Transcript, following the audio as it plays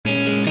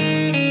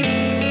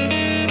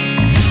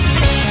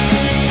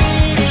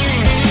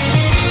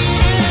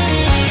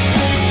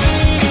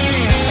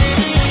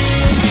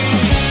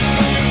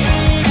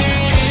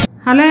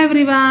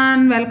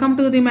everyone, welcome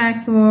to the Max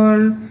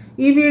World.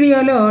 ఈ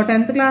వీడియోలో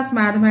 10th class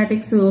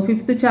mathematics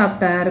 5th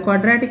chapter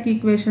quadratic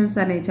equations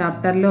అనే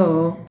చాప్టర్లో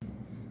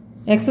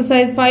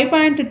exercise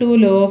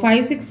 5.2లో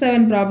 5, 6,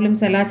 7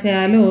 problems ఎలా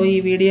చేయాలో ఈ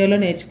వీడియోలో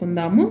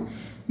నేర్చుకుందాము.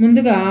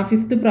 ముందుగా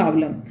 5th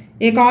problem.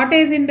 A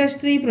cottage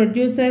industry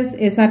produces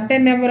a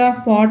certain number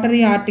of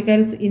pottery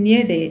articles in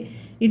a day.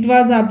 It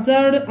was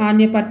observed on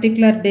a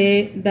particular day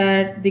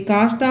that the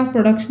cost of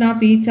production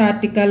of each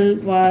article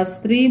was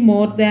 3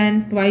 more than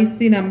twice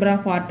the number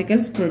of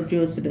articles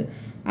produced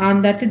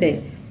on that day.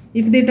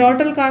 If the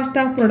total cost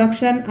of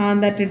production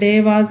on that day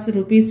was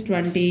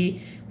 ₹20,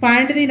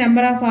 find the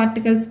number of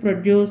articles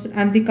produced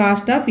and the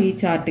cost of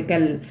each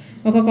article.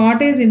 ఒక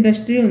cottage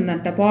industry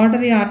ఉందంట.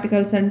 Pottery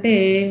articles అంటే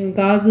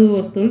గాజు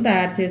వస్తువులు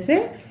తయారు చేసే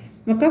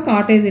ఒక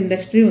cottage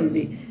industry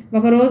ఉంది.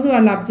 ఒకరోజు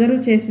వాళ్ళు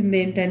అబ్జర్వ్ చేసింది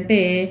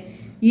ఏంటంటే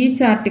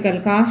each article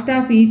cost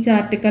of each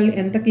article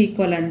ఎంతకి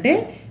ఈక్వల్ అంటే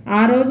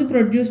ఆ రోజు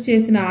ప్రొడ్యూస్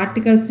చేసిన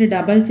ఆర్టికల్స్ని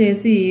డబల్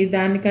చేసి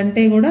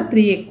దానికంటే కూడా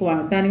 3 ఎక్కువ,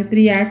 దానికి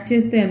 3 యాడ్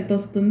చేస్తే ఎంత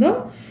వస్తుందో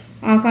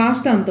ఆ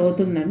కాస్ట్ అంత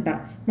అవుతుందంట.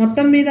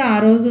 మొత్తం మీద ఆ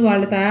రోజు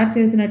వాళ్ళు తయారు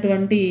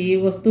చేసినటువంటి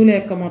వస్తువుల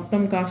యొక్క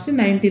మొత్తం కాస్ట్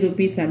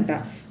 ₹90 అంట.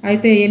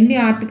 అయితే ఎన్ని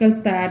ఆర్టికల్స్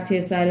తయారు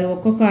చేశారు,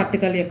 ఒక్కొక్క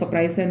ఆర్టికల్ యొక్క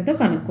ప్రైస్ ఎంతో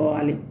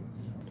కనుక్కోవాలి.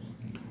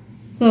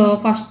 So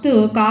first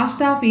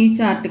cost of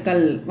each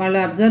article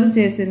వాళ్ళు అబ్జర్వ్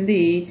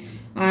చేసింది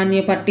on a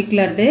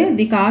particular day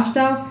the cost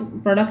of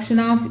production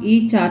of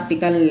each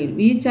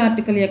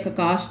article యొక్క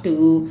కాస్ట్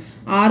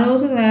ఆ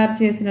రోజు తయారు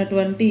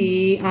చేసినటువంటి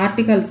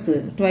ఆర్టికల్స్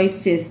ట్వైస్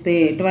చేస్తే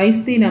twice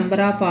the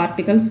number of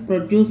articles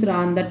produced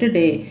on that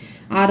day.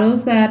 ఆ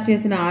రోజు తయారు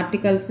చేసిన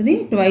ఆర్టికల్స్ని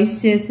ట్వైస్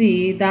చేసి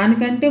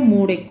దానికంటే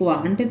 3 ఎక్కువ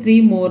అంటే 3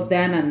 మోర్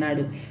దాన్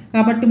అన్నాడు.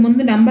 కాబట్టి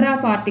ముందు నెంబర్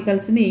ఆఫ్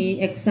ఆర్టికల్స్ని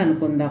ఎక్స్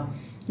అనుకుందాం.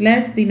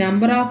 Let the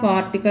number of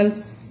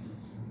articles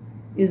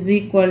is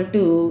equal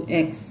to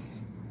X.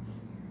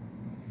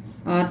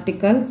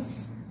 Articles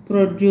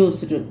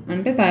produced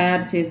అంటే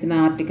తయారు చేసిన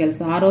ఆర్టికల్స్,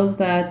 ఆ రోజు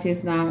తయారు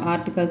చేసిన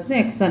ఆర్టికల్స్ని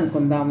ఎక్స్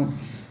అనుకుందాము.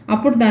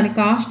 అప్పుడు దాని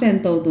కాస్ట్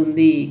ఎంత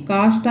అవుతుంది?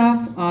 Cost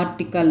of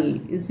article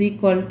is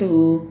equal to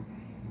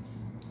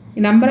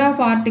number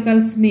of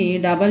ఆర్టికల్స్ని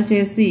double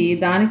చేసి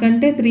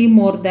దానికంటే 3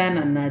 మోర్ దాన్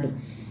అన్నాడు.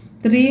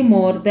 3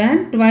 more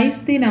than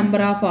twice the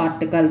number of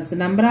articles.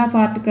 Number of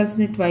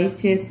ఆర్టికల్స్ని twice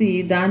చేసి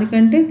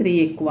దానికంటే 3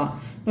 ఎక్కువ.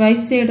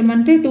 ట్వైస్ చేయడం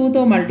అంటే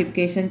 2తో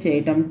మల్టిప్లికేషన్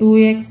చేయటం,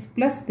 2x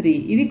 + 3.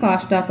 ఇది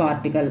cost of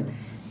article.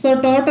 So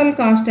total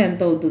cost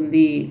ఎంత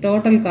అవుతుంది?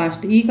 టోటల్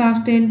కాస్ట్, ఈ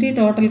కాస్ట్ ఏంటి,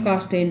 టోటల్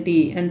కాస్ట్ ఏంటి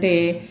అంటే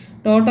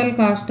total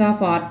cost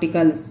of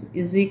articles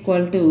is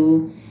equal to,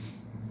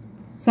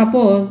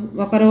 suppose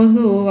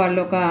ఒకరోజు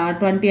వాళ్ళు ఒక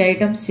 20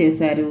 ఐటమ్స్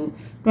చేశారు.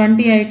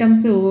 20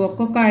 ఐటమ్స్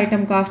ఒక్కొక్క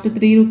ఐటమ్ కాస్ట్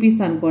 ₹3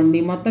 అనుకోండి.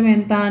 మొత్తం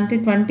ఎంత అంటే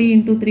 20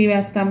 × 3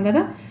 వేస్తాం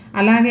కదా.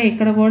 అలాగే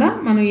ఇక్కడ కూడా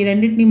మనం ఈ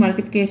రెండింటిని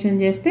మల్టిప్లికేషన్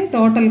చేస్తే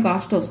టోటల్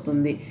కాస్ట్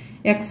వస్తుంది.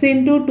 x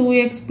 ×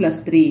 2x +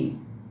 3,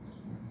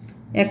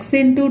 x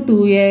 ×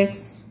 2x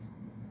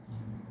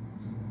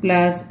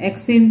plus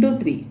x ×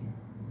 3,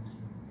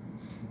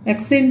 x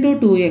 ×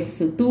 2x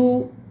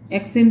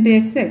 2x ×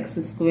 x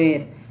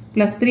x²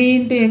 plus 3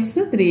 × x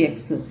 3x.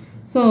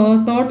 So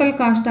total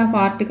cost of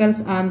articles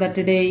on that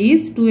day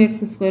is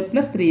 2x²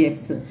 plus 3x.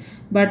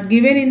 But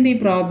given in the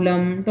problem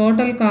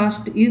total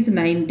cost is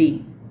 90.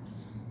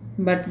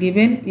 But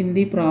given in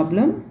the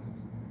problem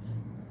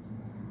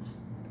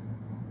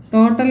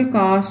total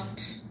cost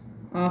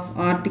of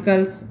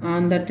articles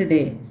on that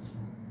day,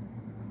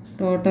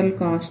 total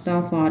cost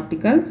of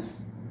articles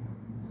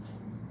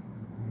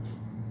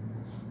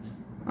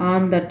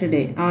on that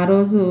day, ఆ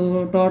రోజు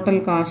total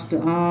cost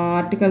ఆ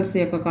articles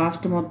యొక్క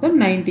cost మొత్తం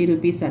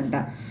 ₹90 అంట.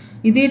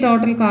 ఇది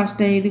total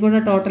కాస్టే, ఇది కూడా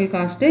total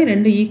కాస్టే.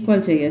 రెండు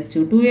ఈక్వల్ చేయొచ్చు.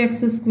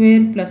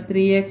 2x² plus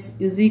 3x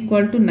is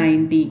equal to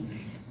 90.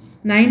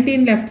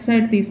 19 left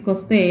side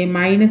తీసుకొస్తే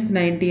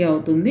 -90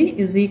 అవుతుంది,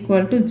 ఈజ్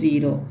ఈక్వల్ టు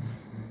 0.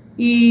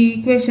 ఈ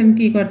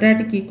ఈక్వేషన్కి,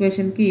 క్వాడ్రాటిక్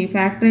ఈక్వేషన్కి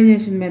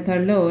ఫ్యాక్టరైజేషన్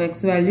మెథడ్లో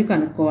ఎక్స్ వాల్యూ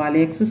కనుక్కోవాలి.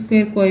 x²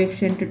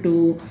 కోఎఫిషియంట్ 2,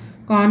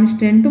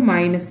 కాన్స్టెంట్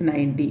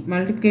 -90,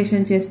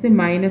 మల్టిప్లికేషన్ చేస్తే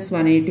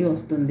 -180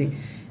 వస్తుంది.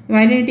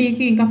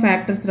 180కి ఇంకా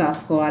ఫ్యాక్టర్స్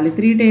రాసుకోవాలి.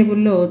 3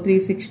 టేబుల్లో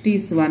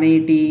 360s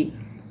 180,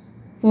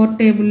 4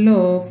 టేబుల్లో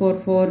 4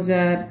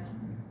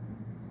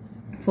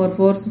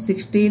 4s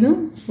 16,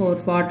 4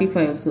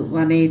 45s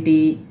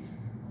 180,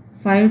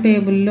 5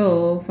 టేబుల్లో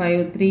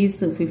 5 3s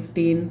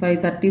 15, 5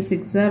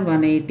 36s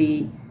 180,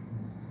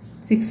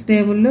 6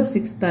 టేబుల్లో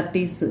 6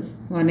 30s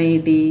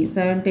 180,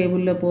 7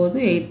 టేబుల్లో పోదు,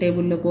 8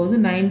 టేబుల్లో పోదు,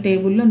 9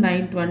 టేబుల్లో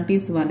 9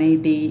 20s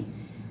 180,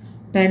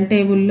 10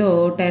 టేబుల్లో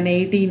 10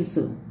 18s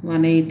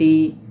 180,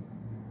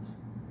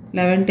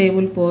 11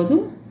 టేబుల్ పోదు,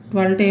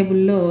 12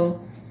 టేబుల్లో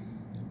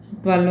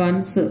 12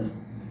 1s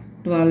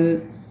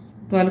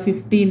 12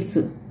 15s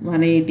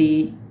 180.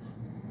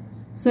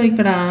 సో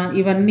ఇక్కడ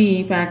ఇవన్నీ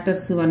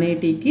ఫ్యాక్టర్స్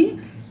 180కి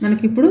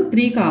మనకి ఇప్పుడు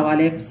 3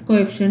 కావాలి. ఎక్స్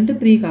కోఎఫిషియంట్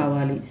 3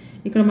 కావాలి.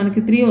 ఇక్కడ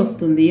మనకి 3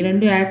 వస్తుంది. ఈ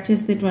రెండు యాడ్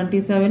చేస్తే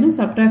 27,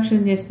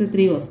 సబ్ట్రాక్షన్ చేస్తే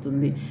 3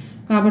 వస్తుంది.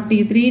 కాబట్టి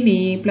ఈ 3ని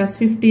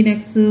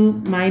 +15x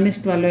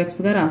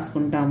 -12xగా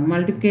రాసుకుంటాము.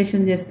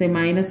 మల్టిప్లికేషన్ చేస్తే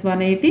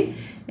 -180,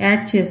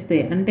 యాడ్ చేస్తే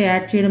అంటే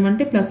యాడ్ చేయడం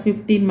అంటే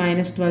 +15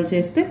 -12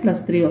 చేస్తే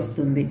 +3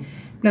 వస్తుంది.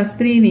 Plus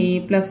 3ని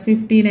plus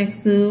 15x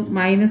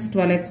minus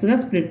 12xగా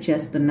split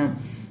చేస్తున్నాం.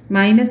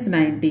 Minus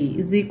 90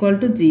 is equal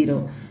to 0.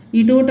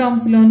 ఈ 2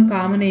 టర్మ్స్లోను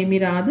కామన్ ఏమీ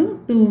రాదు,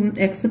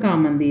 2x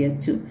కామన్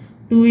తీయచ్చు.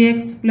 2x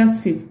plus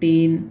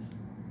 15.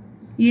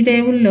 ఈ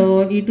టేబుల్లో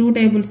ఈ 2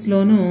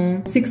 టేబుల్స్లోనూ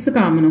 6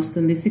 కామన్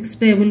వస్తుంది. 6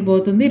 టేబుల్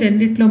పోతుంది,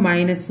 రెండిట్లో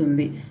మైనస్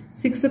ఉంది.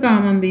 6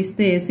 కామన్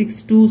తీస్తే 6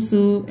 2s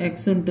x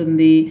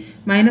ఉంటుంది.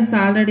 మైనస్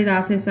ఆల్రెడీ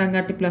రాసేసాం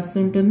కాబట్టి ప్లస్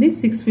ఉంటుంది.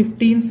 6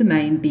 15s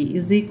 90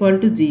 ఈజ్ ఈక్వల్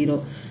టు 0.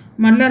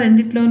 మళ్ళీ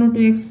రెండిట్లోనూ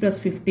 2x ప్లస్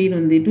 15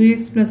 ఉంది.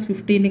 2x ప్లస్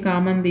 15ని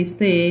కామన్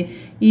తీస్తే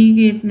ఈ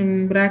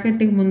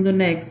బ్రాకెట్కి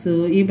ముందున్న x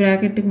ఈ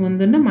బ్రాకెట్కి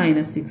ముందున్న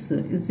minus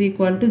 6 is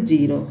equal to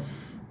 0.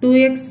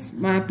 2x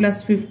plus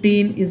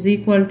 15 is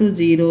equal to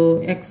 0.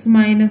 x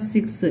minus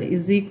 6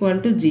 is equal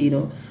to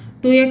 0.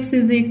 2x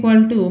is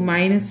equal to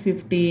minus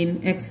 15.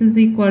 x is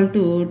equal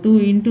to 2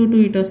 into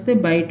 2 ఇటు వస్తే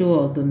బై 2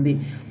 అవుతుంది.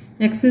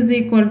 x is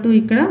equal to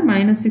ఇక్కడ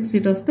minus 6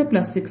 ఇటు వస్తే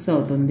plus 6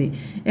 అవుతుంది.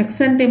 x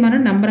అంటే మనం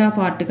number of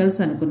articles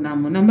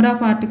అనుకున్నాము. నెంబర్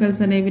ఆఫ్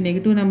ఆర్టికల్స్ అనేవి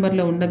నెగిటివ్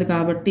నెంబర్లో ఉండదు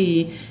కాబట్టి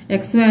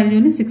x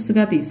వాల్యూని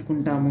 6గా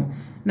తీసుకుంటాము.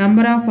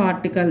 Number of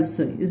articles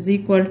is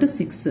equal to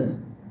 6.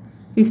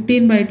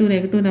 15/2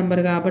 negative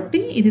number కాబట్టి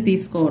ఇది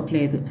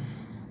తీసుకోవట్లేదు.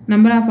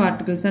 నెంబర్ ఆఫ్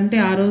ఆర్టికల్స్ అంటే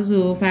ఆ రోజు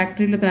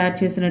ఫ్యాక్టరీలో తయారు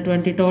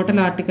చేసినటువంటి టోటల్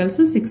ఆర్టికల్స్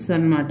 6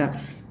 అన్నమాట.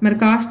 మరి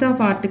కాస్ట్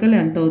ఆఫ్ ఆర్టికల్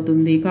ఎంత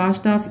అవుతుంది?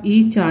 Cost of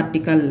each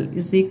article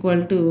is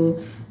equal to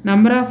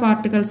number of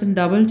ఆర్టికల్స్ని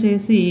double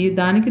చేసి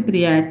దానికి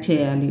 3 యాడ్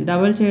చేయాలి.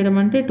 డబుల్ చేయడం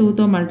అంటే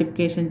 2తో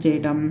మల్టిప్లికేషన్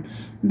చేయడం,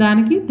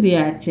 దానికి 3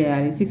 యాడ్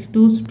చేయాలి. 6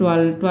 2s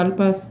 12, 12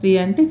 ప్లస్ 3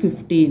 అంటే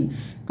 15.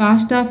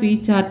 Cost of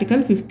each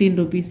article 15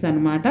 rupees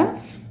అనమాట.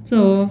 సో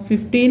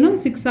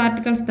 6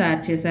 ఆర్టికల్స్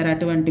తయారు చేశారు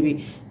అటువంటివి.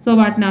 సో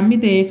వాటిని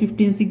అమ్మితే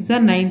 15 6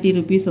 90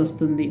 రూపీస్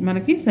వస్తుంది.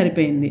 మనకి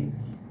సరిపోయింది.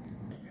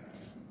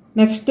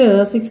 Next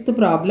 6th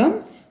problem.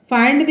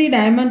 Find the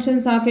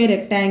dimensions of a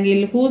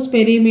rectangle whose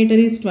perimeter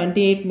is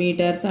 28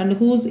 meters and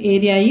whose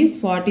area is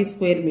 40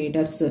 square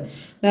meters.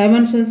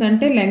 Dimensions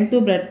అంటే లెంగ్త్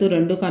బ్రెడ్త్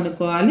రెండు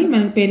కనుక్కోవాలి.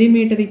 మనకి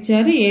పెరిమీటర్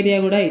ఇచ్చారు, ఏరియా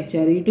కూడా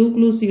ఇచ్చారు. ఈ 2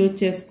 క్లూస్ యూజ్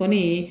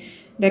చేసుకొని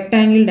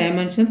రెక్టాంగిల్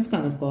డైమెన్షన్స్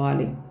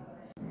కనుక్కోవాలి.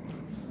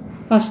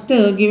 First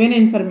given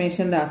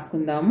information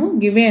రాసుకుందాము.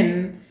 Given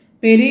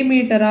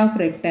perimeter of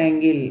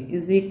rectangle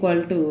is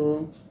equal to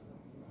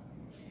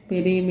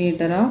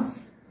perimeter of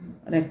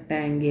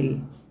rectangle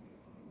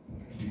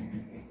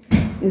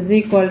is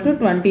equal to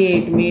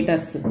 28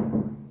 meters.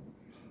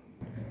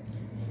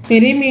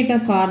 Perimeter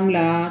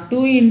formula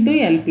 2 into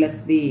L plus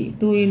B,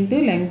 2 into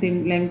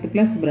length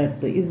plus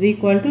breadth is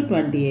equal to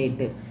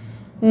 28.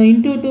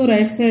 Into 2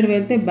 right side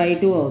వెళ్తే by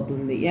 2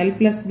 అవుతుంది. L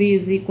plus B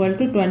is equal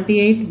to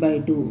 28 by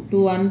 2.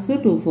 2 1s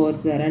 2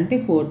 4s అంటే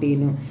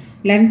 14.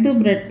 Length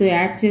breadth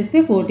add చేస్తే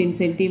 14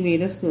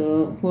 centimetres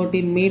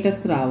 14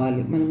 metres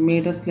రావాలి. మనకు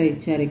మీటర్స్లో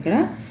ఇచ్చారు ఇక్కడ.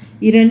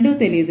 ఈ రెండు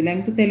తెలియదు,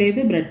 లెంగ్త్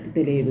తెలియదు, బ్రెడ్త్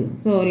తెలియదు.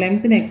 సో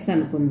లెంగ్త్ని x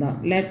అనుకుందాం.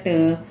 Let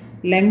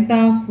length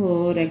of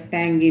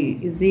rectangle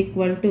is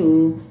equal to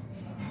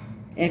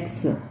x.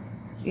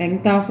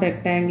 Length of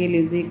rectangle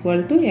is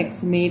equal to x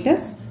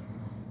metres.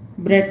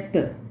 Breadth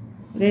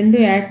రెండు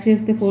యాడ్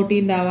చేస్తే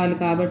 14 రావాలి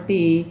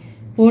కాబట్టి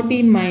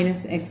 14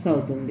 మైనస్ x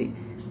అవుతుంది.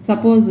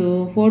 సపోజ్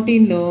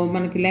 14లో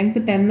మనకి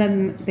లెంగ్త్ 10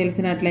 అని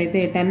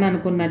తెలిసినట్లయితే 10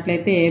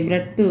 అనుకున్నట్లయితే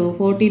బ్రెడ్త్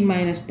 14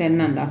 మైనస్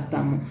 10 అని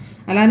రాస్తాము.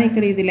 అలానే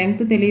ఇక్కడ ఇది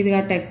లెంగ్త్ తెలియదు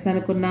కాబట్టి x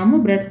అనుకున్నాము.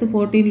 బ్రెడ్త్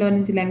 14లో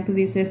నుంచి లెంగ్త్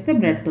తీసేస్తే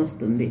బ్రెడ్త్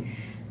వస్తుంది.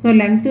 సో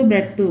లెంగ్త్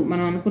బ్రెడ్త్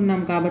మనం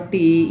అనుకున్నాం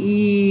కాబట్టి ఈ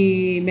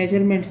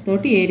మెజర్మెంట్స్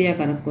తోటి ఏరియా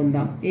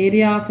కనుక్కుందాం.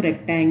 Area of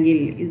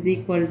rectangle is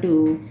equal to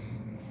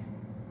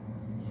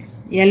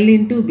L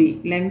into B,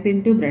 length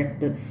into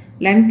breadth.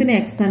 లెంగ్త్ని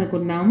x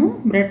అనుకున్నాము,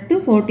 బ్రెడ్త్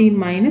 14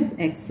 మైనస్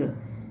x.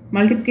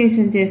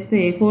 మల్టిప్లికేషన్ చేస్తే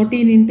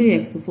 14 into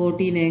x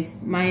 14x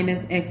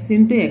minus x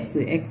into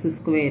x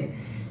square.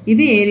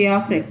 ఇది ఏరియా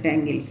ఆఫ్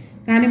రెక్టాంగిల్.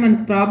 కానీ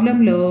మనకు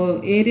ప్రాబ్లంలో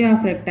ఏరియా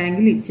ఆఫ్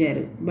రెక్టాంగిల్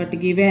ఇచ్చారు. But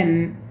given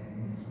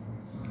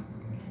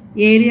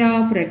area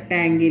of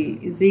rectangle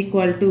is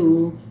equal to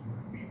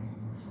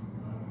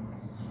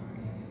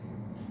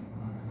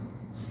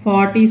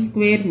 40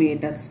 square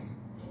metres.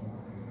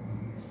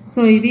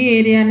 So ఇది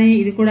ఏరియానే,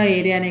 ఇది కూడా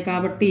ఏరియానే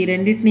కాబట్టి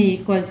రెండింటిని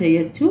ఈక్వల్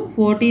చేయొచ్చు.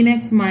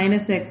 14x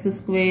minus x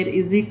square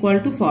is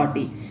equal to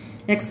 40.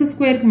 x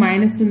స్క్వేర్కి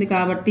minus ఉంది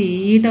కాబట్టి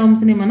ఈ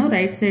టర్మ్స్ని మనం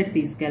రైట్ సైడ్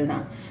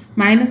తీసుకెళ్దాం.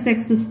 Minus x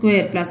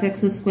square plus x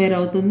square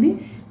అవుతుంది.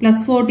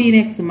 ప్లస్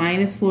 14x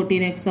మైనస్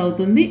 14x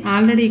అవుతుంది.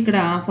 ఆల్రెడీ ఇక్కడ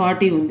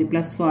 40 ఉంది,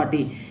 plus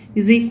 40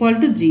 is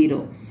equal to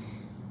 0.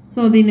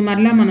 So దీన్ని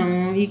మరలా మనం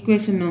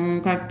ఈక్వేషన్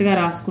కరెక్ట్గా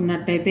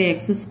రాసుకున్నట్టయితే x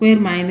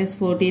square minus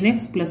 14x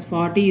plus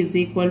 40 is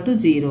equal to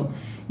 0.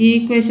 ఈ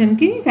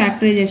ఈక్వేషన్కి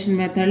ఫ్యాక్టరైజేషన్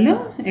మెథడ్లో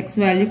x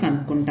value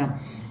కనుక్కుంటాం.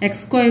 x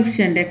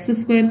coefficient x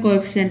square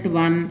coefficient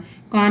 1,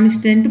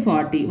 constant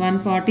 40,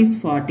 140 is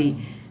 40.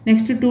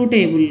 Next 2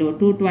 టేబుల్లో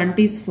 2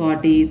 20s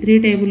 40, 3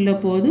 టేబుల్లో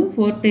పోదు,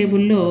 4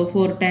 టేబుల్లో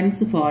 4 10s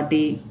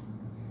 40.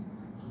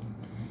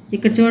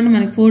 ఇక్కడ చూడండి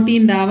మనకి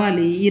 14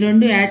 రావాలి, ఈ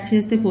రెండు యాడ్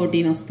చేస్తే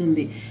 14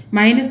 వస్తుంది.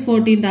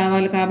 -14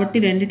 రావాలి కాబట్టి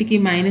రెండిటికి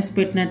మైనస్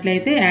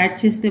పెట్టినట్లయితే యాడ్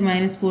చేస్తే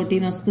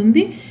 -14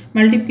 వస్తుంది,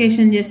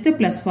 మల్టిప్లికేషన్ చేస్తే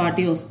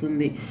 +40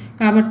 వస్తుంది.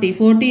 కాబట్టి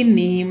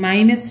 14ని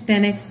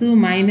 -10x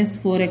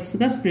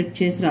 -4xగా స్ప్లిట్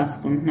చేసి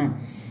రాసుకుంటున్నాం.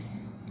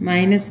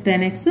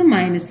 -10x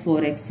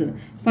 -4x.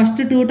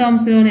 First 2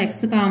 టర్మ్స్లోనే x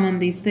common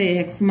తీస్తే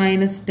x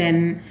 -10,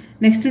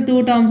 నెక్స్ట్ 2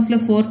 టర్మ్స్లో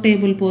 4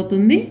 టేబుల్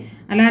పోతుంది,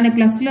 అలానే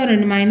ప్లస్లో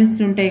 2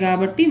 మైనస్లు ఉంటాయి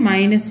కాబట్టి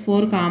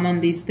 -4 కామన్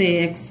తీస్తే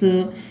x,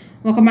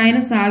 ఒక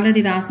మైనస్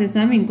ఆల్రెడీ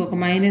రాసేసాము, ఇంకొక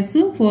మైనస్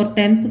 4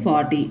 10s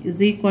 40 =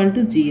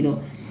 0.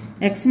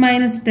 x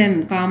 -10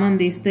 కామన్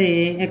తీస్తే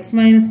x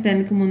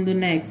 -10కి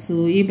ముందున్న x,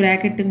 ఈ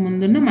బ్రాకెట్కి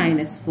ముందున్న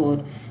 -4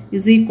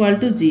 =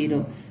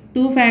 0.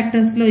 2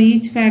 ఫ్యాక్టర్స్లో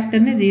ఈచ్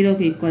ఫ్యాక్టర్ని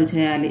 0కి ఈక్వల్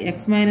చేయాలి. x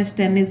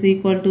 -10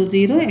 =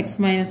 0, x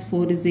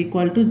 -4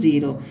 =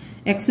 0.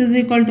 x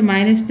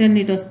 -10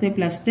 ఇటు వస్తే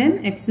 +10,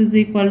 x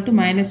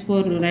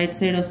 -4 రైట్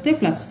సైడ్ వస్తే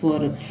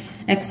 +4.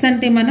 x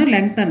అంటే మనం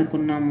లెంగ్త్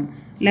అనుకున్నాము.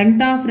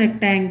 లెంగ్త్ ఆఫ్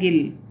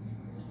రెక్టాంగిల్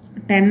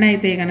 10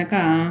 అయితే కనుక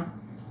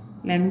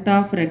లెంగ్త్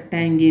ఆఫ్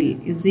రెక్టాంగిల్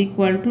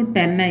 =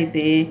 10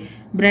 అయితే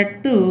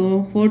బ్రెడ్త్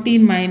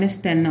 14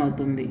 - 10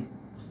 అవుతుంది.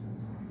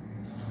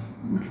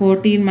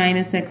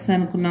 14 - x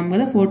అనుకున్నాం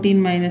కదా, 14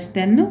 -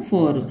 10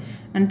 4.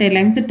 అంటే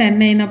లెంగ్త్ 10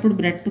 అయినప్పుడు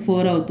బ్రెడ్త్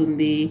 4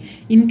 అవుతుంది.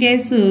 ఇన్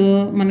కేసు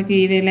మనకి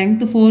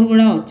లెంగ్త్ 4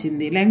 కూడా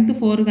వచ్చింది, లెంగ్త్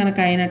 4 కనుక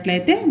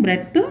అయినట్లయితే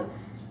బ్రెడ్త్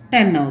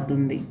 10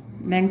 అవుతుంది.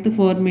 లెంగ్త్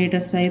 4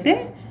 మీటర్స్ అయితే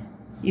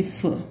if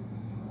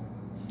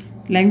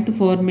length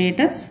 4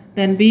 metres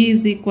then b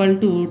 =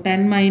 14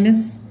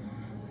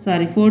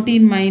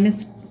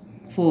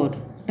 - 4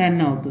 10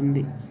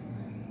 అవుతుంది.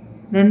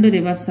 రెండు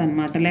రివర్స్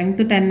అనమాట.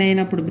 లెంగ్త్ 10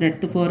 అయినప్పుడు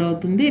బ్రెడ్త్ 4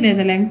 అవుతుంది,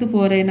 లేదా లెంగ్త్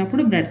 4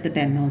 అయినప్పుడు బ్రెడ్త్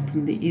 10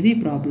 అవుతుంది. ఇది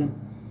problem.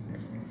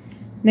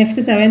 Next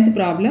 7th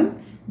problem.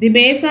 The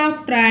base of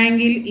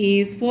triangle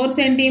is 4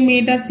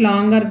 centimeters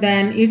longer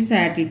than its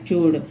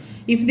attitude.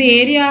 If the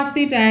area of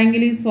the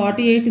triangle is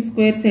 48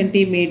 square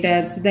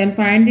centimeters, then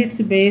find its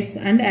base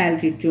and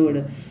altitude.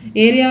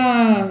 Area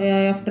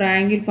of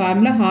triangle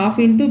formula ½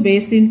 into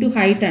base into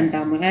height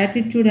అంటాము.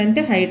 Attitude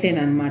అంటే height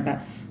అనమాట.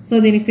 So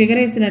దీనికి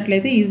figure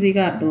వేసినట్లయితే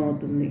ఈజీగా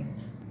అర్థమవుతుంది.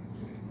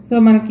 So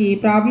మనకి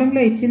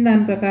ప్రాబ్లంలో ఇచ్చిన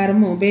దాని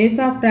ప్రకారము base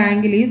of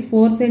triangle is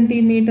 4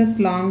 centimeters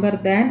longer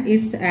than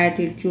its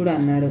attitude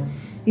అన్నాడు.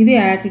 ఇది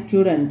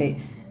యాటిట్యూడ్ అంటే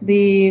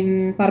the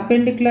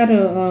perpendicular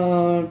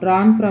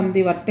drawn from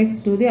the vertex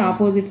to the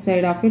opposite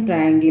side of a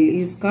triangle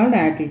is called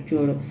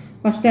attitude.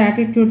 First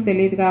attitude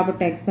తెలియదు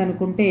కాబట్టి x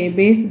అనుకుంటే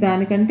బేస్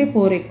దానికంటే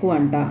 4 ఎక్కువ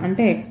అంట,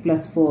 అంటే x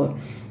 + 4.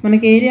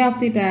 మనకి area of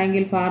the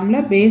triangle formula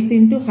base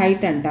into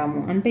height అంటాము,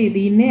 అంటే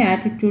దీన్నే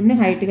యాటిట్యూడ్ని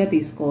హైట్గా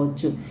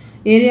తీసుకోవచ్చు.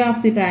 ఏరియా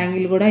ఆఫ్ ది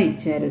ట్రయాంగిల్ కూడా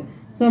ఇచ్చారు.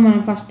 సో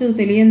మనం ఫస్ట్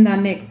తెలియని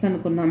దాన్ని x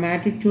అనుకున్నాం,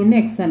 యాటిట్యూడ్ని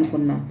x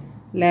అనుకున్నాం.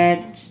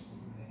 Let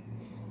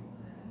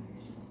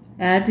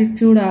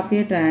attitude of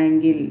a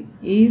triangle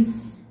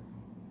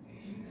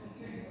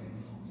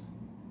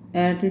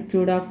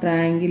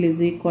is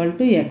equal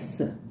to x.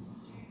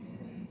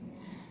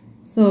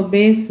 So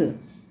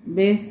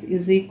base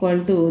is equal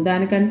to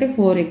దానికంటే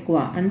 4 ఎక్కువ,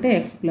 అంటే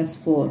x +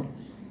 4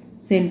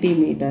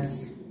 centimeters.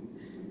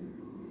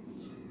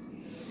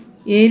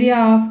 Area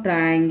of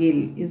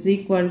triangle is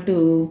equal to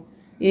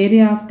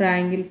area of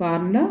triangle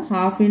formula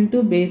 ½ into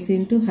base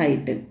into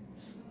height,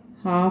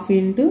 ½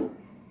 into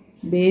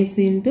base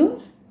into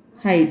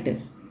height.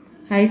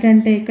 Height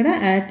అంటే ఇక్కడ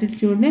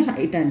యాటిట్యూడ్ని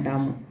height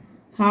అంటాము.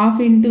 ½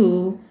 into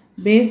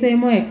base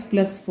ఏమో x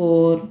 +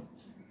 4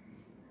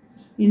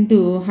 into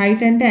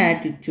height అంటే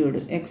attitude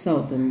x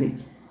అవుతుంది.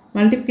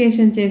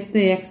 Multiplication చేస్తే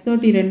x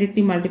తోటి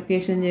రెండింటిని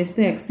multiplication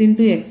చేస్తే x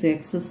into x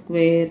x²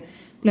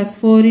 +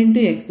 4 into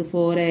x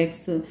 4x,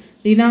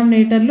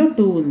 డినామినేటర్లో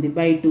 2 ఉంది,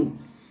 /2.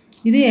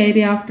 ఇది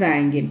ఏరియా ఆఫ్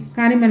ట్రయాంగిల్.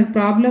 కానీ మనకు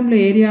ప్రాబ్లంలో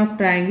ఏరియా ఆఫ్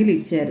ట్రయాంగిల్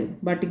ఇచ్చారు,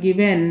 but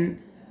given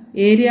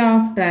area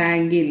of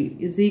triangle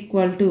is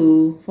equal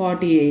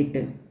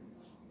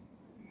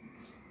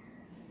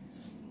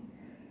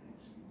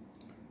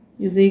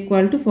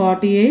to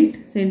 48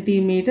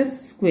 centimeters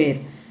square.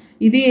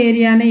 ఇది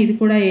ఏరియానే, ఇది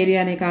కూడా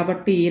ఏరియానే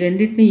కాబట్టి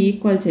రెండింటిని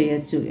ఈక్వల్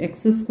చేయొచ్చు.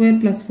 x²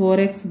 +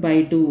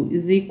 4x/2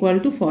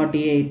 =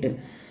 48.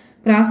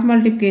 క్రాస్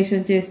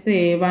మల్టిప్లికేషన్ చేస్తే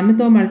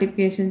 1తో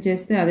మల్టిప్లికేషన్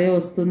చేస్తే అదే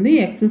వస్తుంది.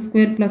 x²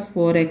 +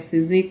 4x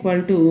 =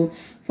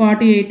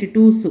 48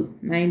 2s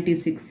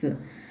 96.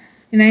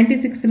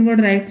 96ని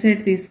కూడా రైట్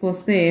సైడ్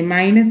తీసుకొస్తే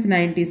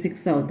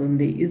 -96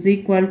 అవుతుంది, =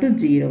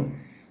 0.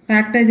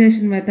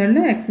 ఫ్యాక్టరైజేషన్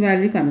మెథడ్లో x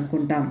value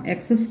కనుక్కుంటాం.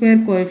 x²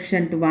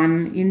 coefficient 1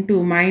 into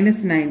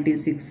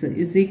 -96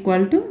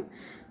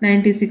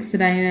 96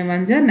 9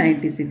 1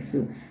 96.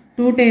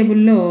 2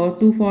 టేబుల్లో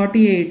 2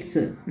 48s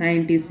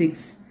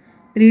 96.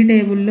 3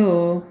 టేబుల్లో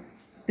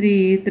 3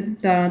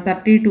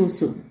 32s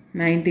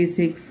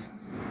 96.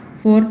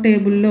 4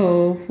 టేబుల్లో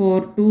 4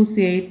 2s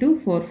 8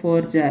 4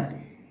 4s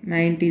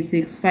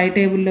 96. 5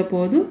 టేబుల్లో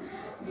పోదు.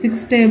 6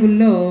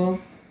 టేబుల్లో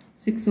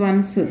 6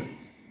 1s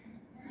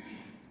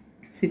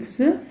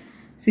 6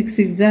 6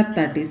 6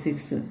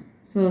 36.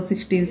 సో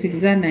 16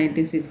 6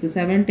 96.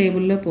 7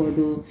 టేబుల్లో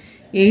పోదు.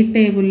 8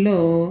 టేబుల్లో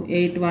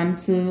 8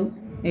 1s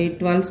 8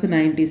 12s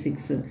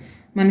 96.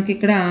 మనకి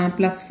ఇక్కడ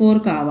 +4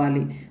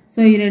 కావాలి. సో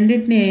ఈ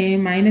రెండింటిని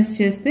మైనస్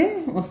చేస్తే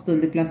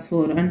వస్తుంది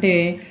 +4. అంటే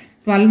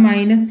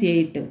 12 -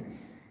 8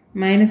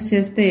 మైనస్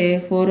చేస్తే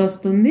 4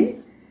 వస్తుంది.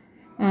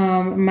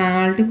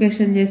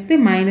 మల్టిప్లికేషన్ చేస్తే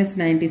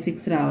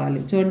 -96 రావాలి.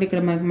 చూడండి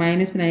ఇక్కడ మనకు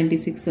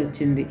 -96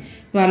 వచ్చింది.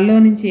 12లో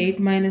నుంచి 8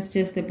 మైనస్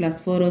చేస్తే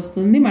 +4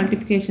 వస్తుంది.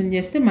 మల్టిప్లికేషన్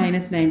చేస్తే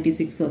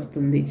 -96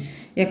 వస్తుంది.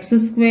 x²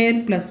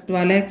 +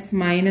 12x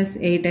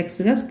 -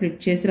 8xగా స్ప్లిట్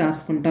చేసి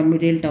రాసుకుంటాం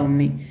మిడిల్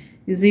టర్మ్ని.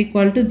 =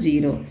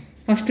 0.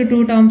 ఫస్ట్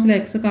 2 టర్మ్స్లో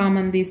x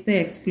కామన్ తీస్తే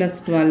x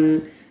 + 12.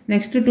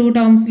 నెక్స్ట్ 2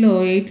 టర్మ్స్లో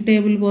 8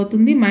 టేబుల్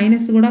పోతుంది,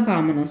 మైనస్ కూడా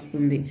కామన్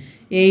వస్తుంది.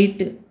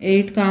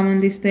 8 కామన్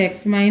తీస్తే x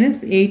 -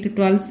 8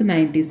 12s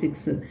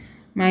 96.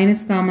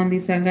 మైనస్ కామన్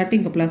తీసాం కాబట్టి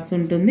ఇంకా ప్లస్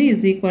ఉంటుంది. =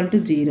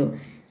 0.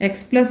 x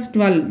 +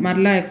 12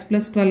 మరలా x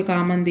 + 12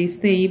 కామన్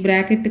తీస్తే ఈ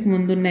బ్రాకెట్కి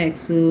ముందున్న x,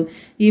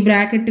 ఈ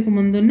బ్రాకెట్కి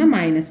ముందున్న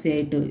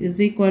 -8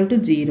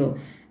 = 0.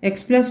 x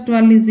 +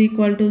 12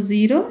 =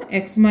 0.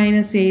 x -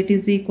 8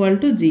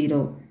 =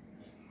 0.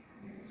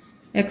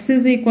 x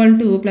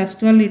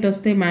 +12 ఇటు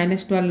వస్తే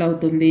 -12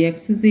 అవుతుంది. x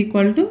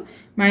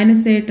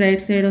 -8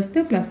 రైట్ సైడ్ వస్తే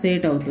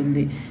 +8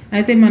 అవుతుంది.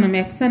 అయితే మనం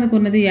x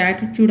అనుకున్నది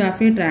attitude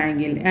of a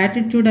triangle.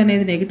 Attitude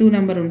అనేది నెగిటివ్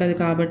నెంబర్ ఉండదు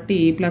కాబట్టి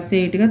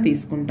 +8గా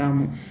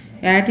తీసుకుంటాము.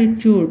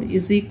 Attitude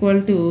 =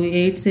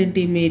 8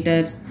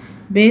 centimetres.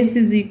 బేస్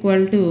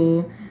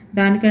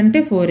దానికంటే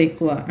 4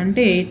 ఎక్కువ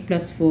అంటే 8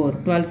 + 4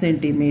 12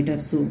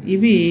 సెంటీమీటర్స్.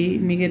 ఇవి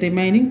మీకు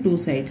రిమైనింగ్ 2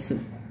 సైడ్స్.